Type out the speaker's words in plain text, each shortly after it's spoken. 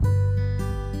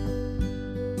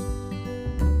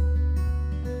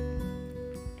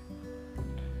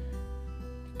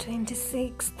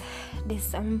26th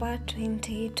December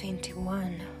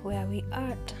 2021. Where we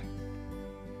at?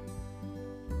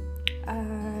 I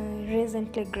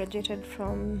recently graduated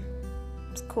from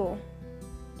school,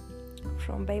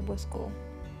 from Bible school.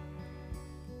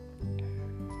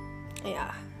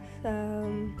 Yeah.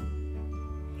 And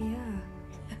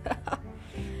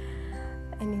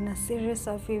in a series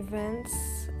of events,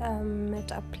 I'm at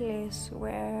a place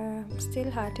where I'm still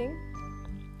hurting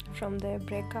from the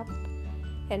breakup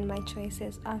and my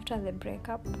choices after the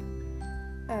breakup.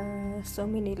 So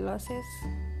many losses.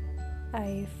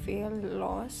 I feel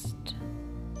lost.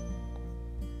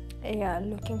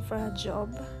 Looking for a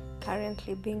job,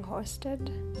 currently being hosted.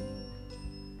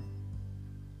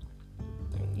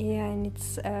 And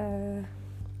it's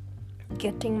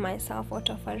getting myself out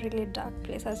of a really dark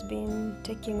place has been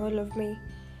taking all of me.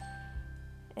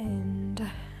 And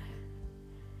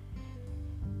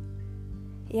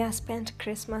spent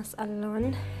Christmas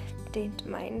alone, didn't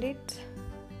mind it.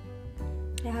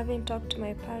 I haven't talked to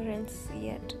my parents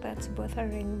yet, that's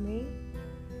bothering me.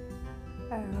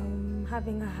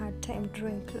 Having a hard time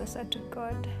drawing closer to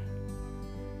God.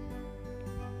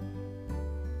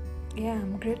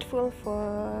 I'm grateful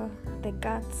for the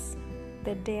guts,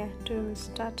 the dare to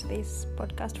start this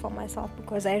podcast for myself,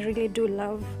 because I really do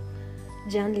love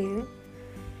journaling.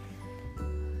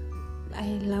 I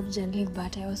love journaling,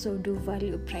 but I also do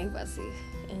value privacy.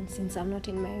 And since I'm not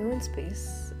in my own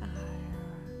space,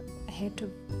 I had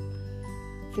to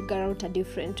figure out a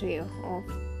different way of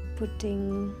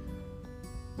putting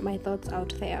my thoughts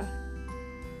out there.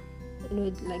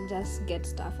 Like just get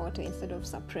stuff out instead of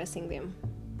suppressing them.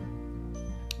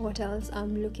 What else?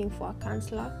 I'm looking for a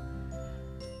counselor.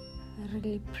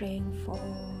 Really praying for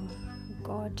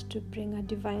God to bring a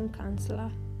divine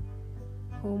counselor,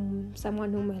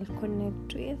 someone whom I'll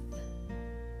connect with,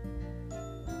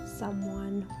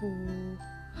 someone who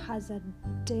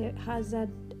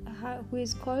who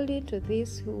is called into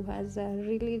this, who has a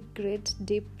really great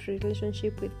deep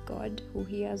relationship with God, who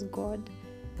hears God.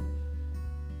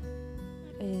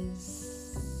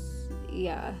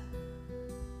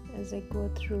 As I go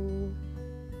through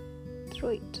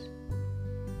it.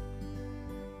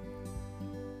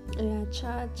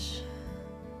 Church,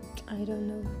 I don't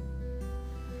know.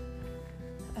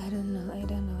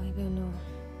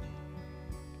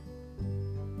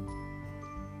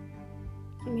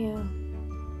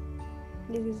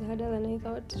 This is harder than I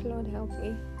thought. Lord help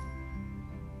me.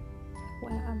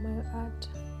 Where am I at?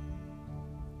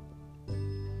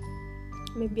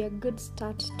 Maybe a good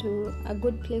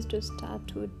place to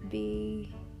start would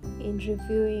be in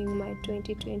reviewing my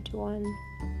 2021.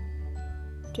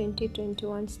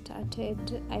 2021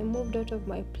 started. I moved out of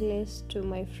my place to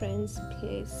my friend's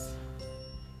place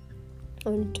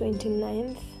on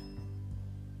 29th.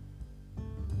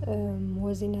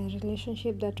 Was in a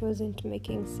relationship that wasn't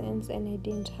making sense, and I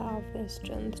didn't have the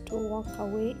strength to walk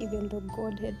away, even though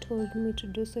God had told me to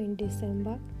do so in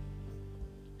December.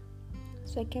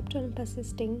 So I kept on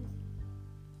persisting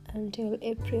until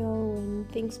April, when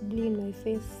things blew in my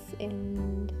face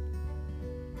and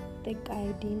the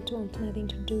guy didn't want nothing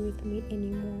to do with me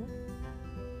anymore.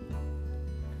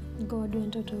 God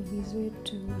went out of his way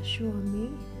to assure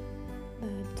me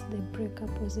that the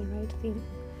breakup was the right thing.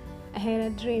 I had a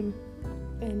dream,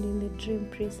 and in the dream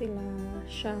Priscilla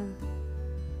Shah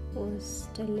was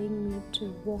telling me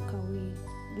to walk away.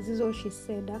 This is all she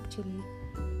said actually.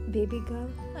 Baby girl,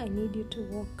 I need you to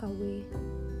walk away.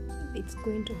 It's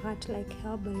going to hurt like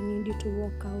hell, but I need you to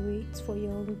walk away. It's for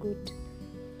your own good.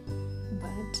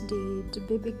 But did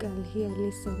baby girl here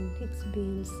listen? It's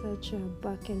been such a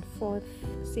back and forth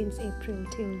since April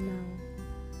till now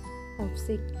of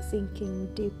sinking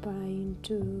deeper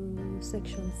into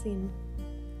sexual sin.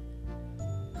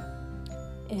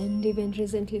 And even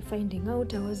recently finding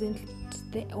out I wasn't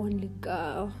the only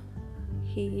girl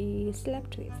he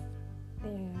slept with.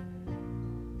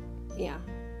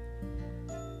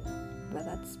 But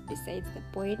that's besides the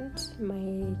point.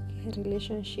 My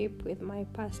relationship with my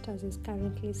pastors is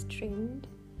currently strained.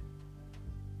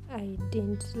 I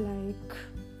didn't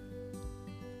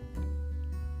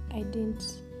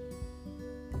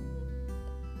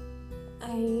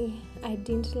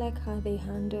like how they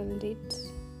handled it.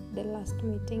 The last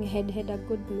meeting, I had a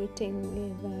good meeting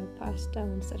with the pastor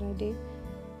on Saturday.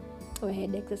 I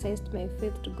had exercised my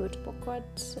faith to go to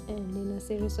Pokot, and in a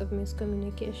series of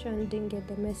miscommunication, didn't get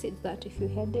the message that if you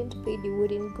hadn't paid, you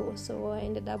wouldn't go. So I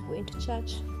ended up going to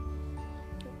church,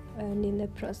 and in the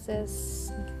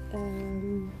process,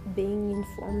 being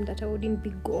informed that I wouldn't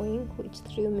be going, which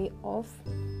threw me off.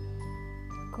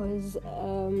 because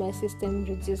my system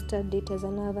registered it as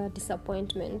another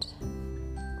disappointment.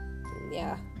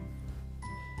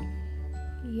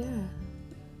 yeah,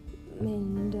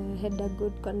 and had a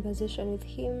good conversation with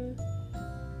him.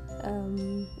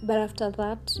 But after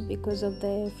that, because of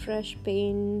the fresh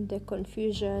pain, the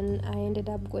confusion, I ended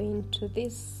up going to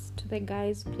the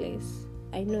guy's place.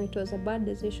 I know it was a bad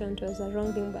decision, it was a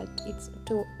wrong thing, but it's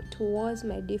towards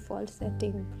my default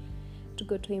setting to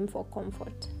go to him for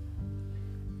comfort.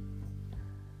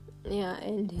 Yeah,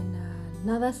 and in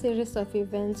another series of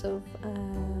events of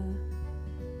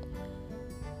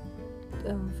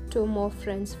two more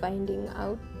friends finding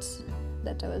out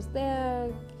that I was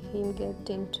there, him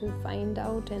getting to find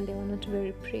out, and they were not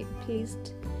very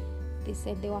pleased. They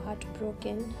said they were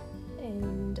heartbroken,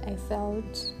 and I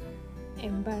felt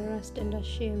embarrassed and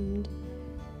ashamed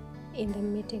in the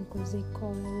meeting because they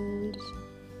called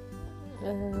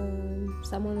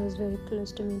someone who was very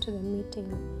close to me into the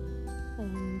meeting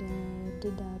and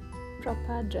did a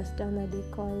proper dress down that they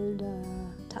called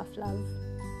tough love.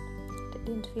 It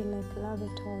didn't feel like love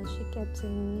at all. She kept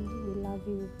saying, "We love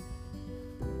you."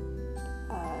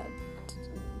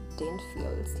 Didn't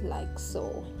feel like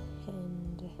so,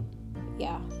 and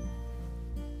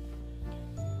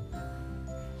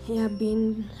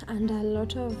been under a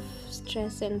lot of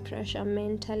stress and pressure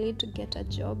mentally to get a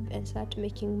job and start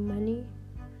making money.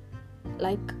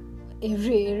 Like,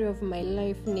 every area of my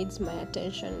life needs my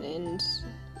attention, and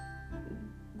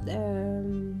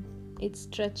it's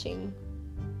stretching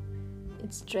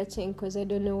because I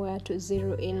don't know where to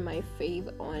zero in my faith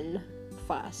on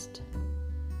first.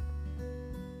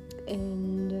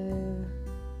 And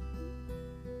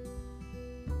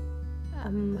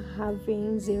I'm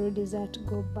having zero desire to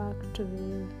go back to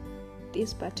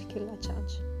this particular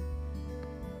church.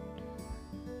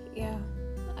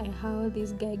 How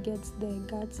this guy gets the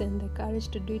guts and the courage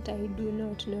to do it, I do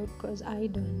not know, because I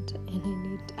don't,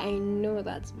 and I know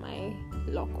that's my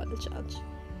local church.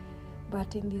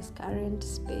 But in this current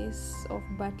space of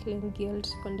battling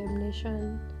guilt,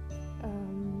 condemnation,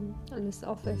 low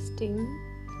self-esteem,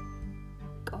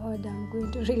 God, I'm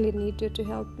going to really need you to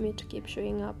help me to keep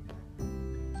showing up.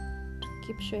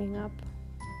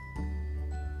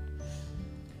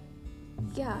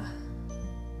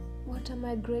 What am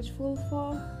I grateful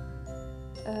for?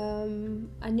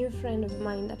 A new friend of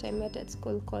mine that I met at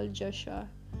school called Joshua.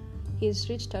 He's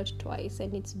reached out twice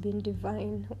and it's been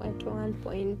divine. At one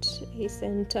point he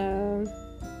sent a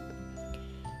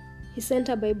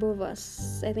Bible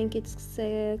verse. I think it's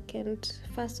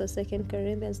 1st or 2nd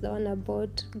Corinthians, the one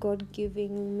about God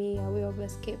giving me a way of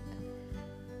escape.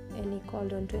 And he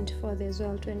called on 24th as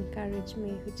well to encourage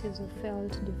me, which is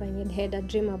felt divine. He had a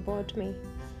dream about me.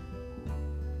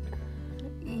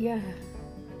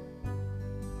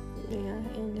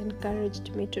 And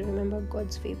encouraged me to remember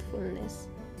God's faithfulness,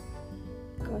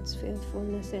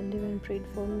 and even prayed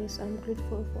for me. So I'm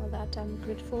grateful for that. I'm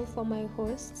grateful for my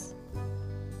hosts.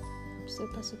 I'm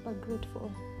super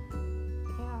grateful.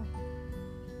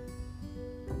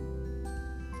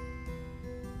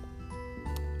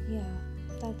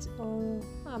 That's all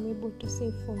I'm able to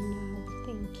say for now.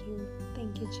 Thank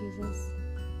you, Jesus.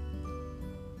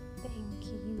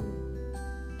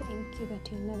 Thank you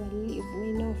that you'll never leave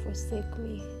me nor forsake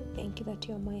me. Thank you that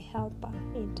you're my helper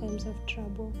in times of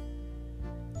trouble.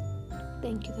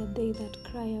 Thank you that they that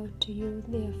cry out to you,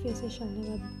 their faces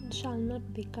shall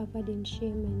not be covered in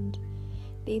shame, and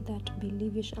they that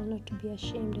believe you shall not be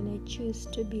ashamed. And I choose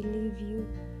to believe you.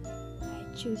 I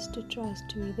choose to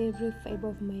trust you with every fiber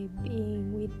of my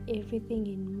being, with everything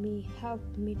in me. Help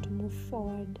me to move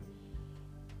forward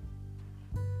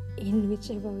in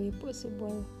whichever way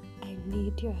possible. I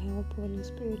need your help, Holy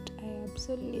Spirit. I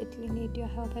absolutely need your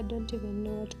help. I don't even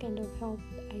know what kind of help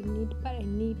I need, but I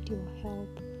need your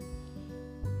help.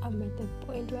 I'm at the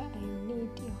point where I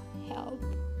need your help,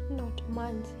 not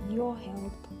man's, your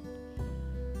help.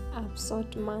 I've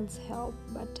sought man's help,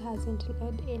 but hasn't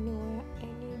led anywhere. I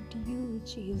need you,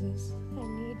 Jesus. I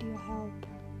need your help.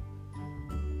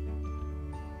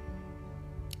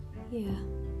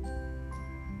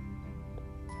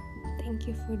 Thank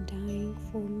you for dying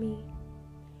for me.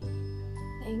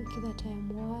 Thank you that I am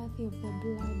worthy of the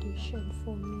blood you shed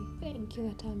for me. Thank you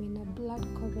that I'm in a blood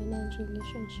covenant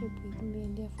relationship with me,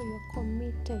 and therefore you're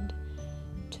committed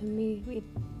to me with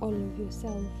all of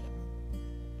yourself.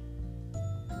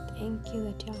 Thank you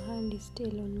that your hand is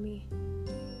still on me.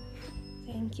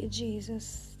 Thank you,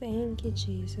 Jesus. Thank you,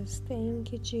 Jesus.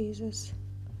 Thank you, Jesus.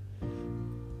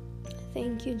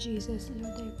 Thank you, Jesus.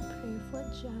 Lord, I pray for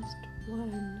just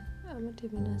one. I'm not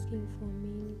even asking for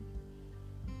many.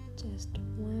 Just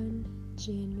one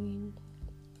genuine,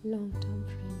 long-term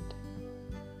friend.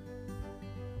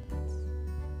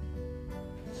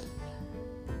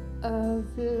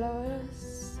 I've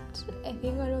lost I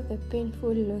think one of the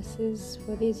painful losses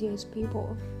for this year is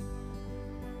people.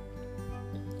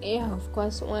 Yeah, of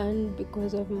course, one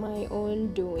because of my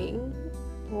own doing,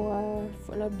 or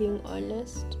for not being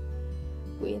honest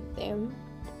with them.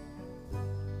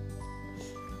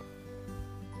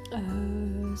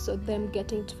 So them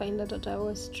getting to find out what I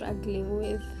was struggling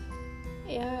with.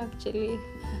 Yeah, actually,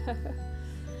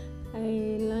 I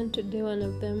learned today one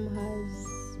of them has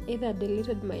either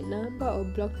deleted my number or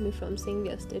blocked me from seeing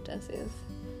their statuses.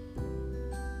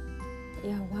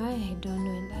 Yeah, why? I don't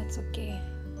know, and that's okay.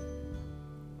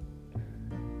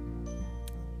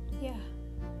 Yeah.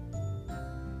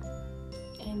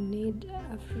 I need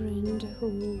a friend who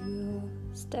will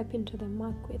step into the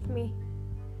mark with me.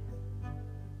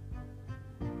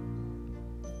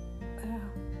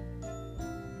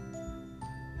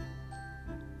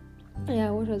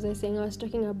 Yeah, what was I saying? I was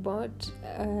talking about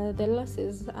the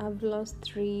losses. I've lost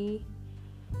three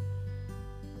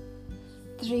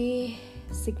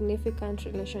significant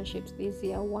relationships this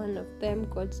year. One of them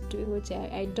God's doing, which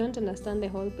I don't understand the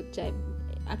whole picture.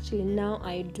 Actually, now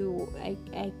I do. I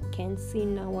can see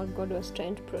now what God was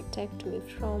trying to protect me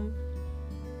from,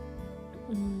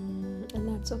 and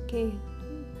that's okay.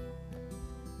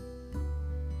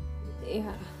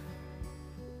 Yeah.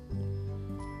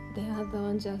 The other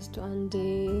one just one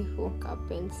day woke up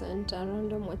and sent a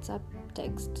random WhatsApp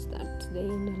text that they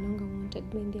no longer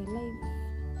wanted me in their life,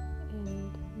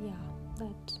 and yeah,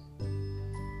 that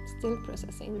still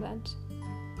processing that.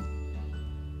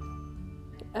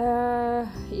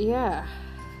 Yeah,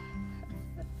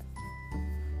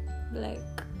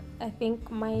 like I think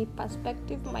my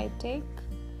perspective, my take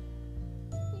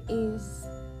is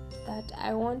that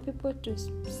I want people to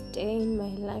stay in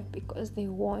my life because they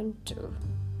want to,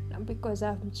 not because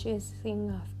I'm chasing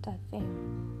after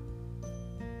them.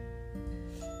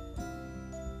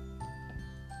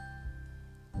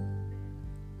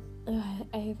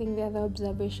 I think the other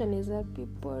observation is that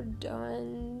people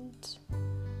don't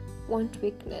want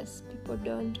weakness. People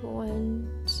don't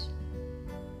want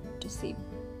to see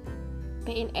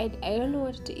pain. I don't know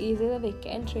what it is. Either they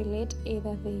can't relate,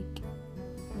 either they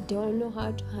don't know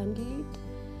how to handle it,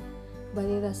 but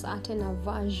there's a certain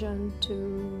aversion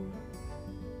to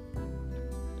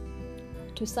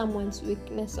someone's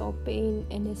weakness or pain,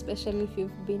 and especially if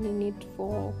you've been in it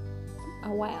for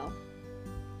a while.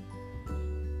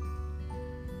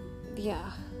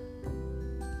 Yeah.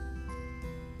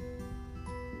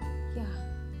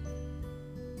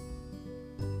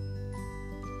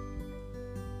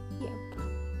 Yep.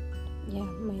 Yeah,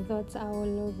 my thoughts are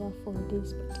all over for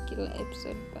this particular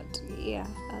episode, but yeah,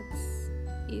 that's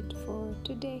it for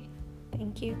today.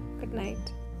 Thank you. Good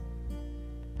night.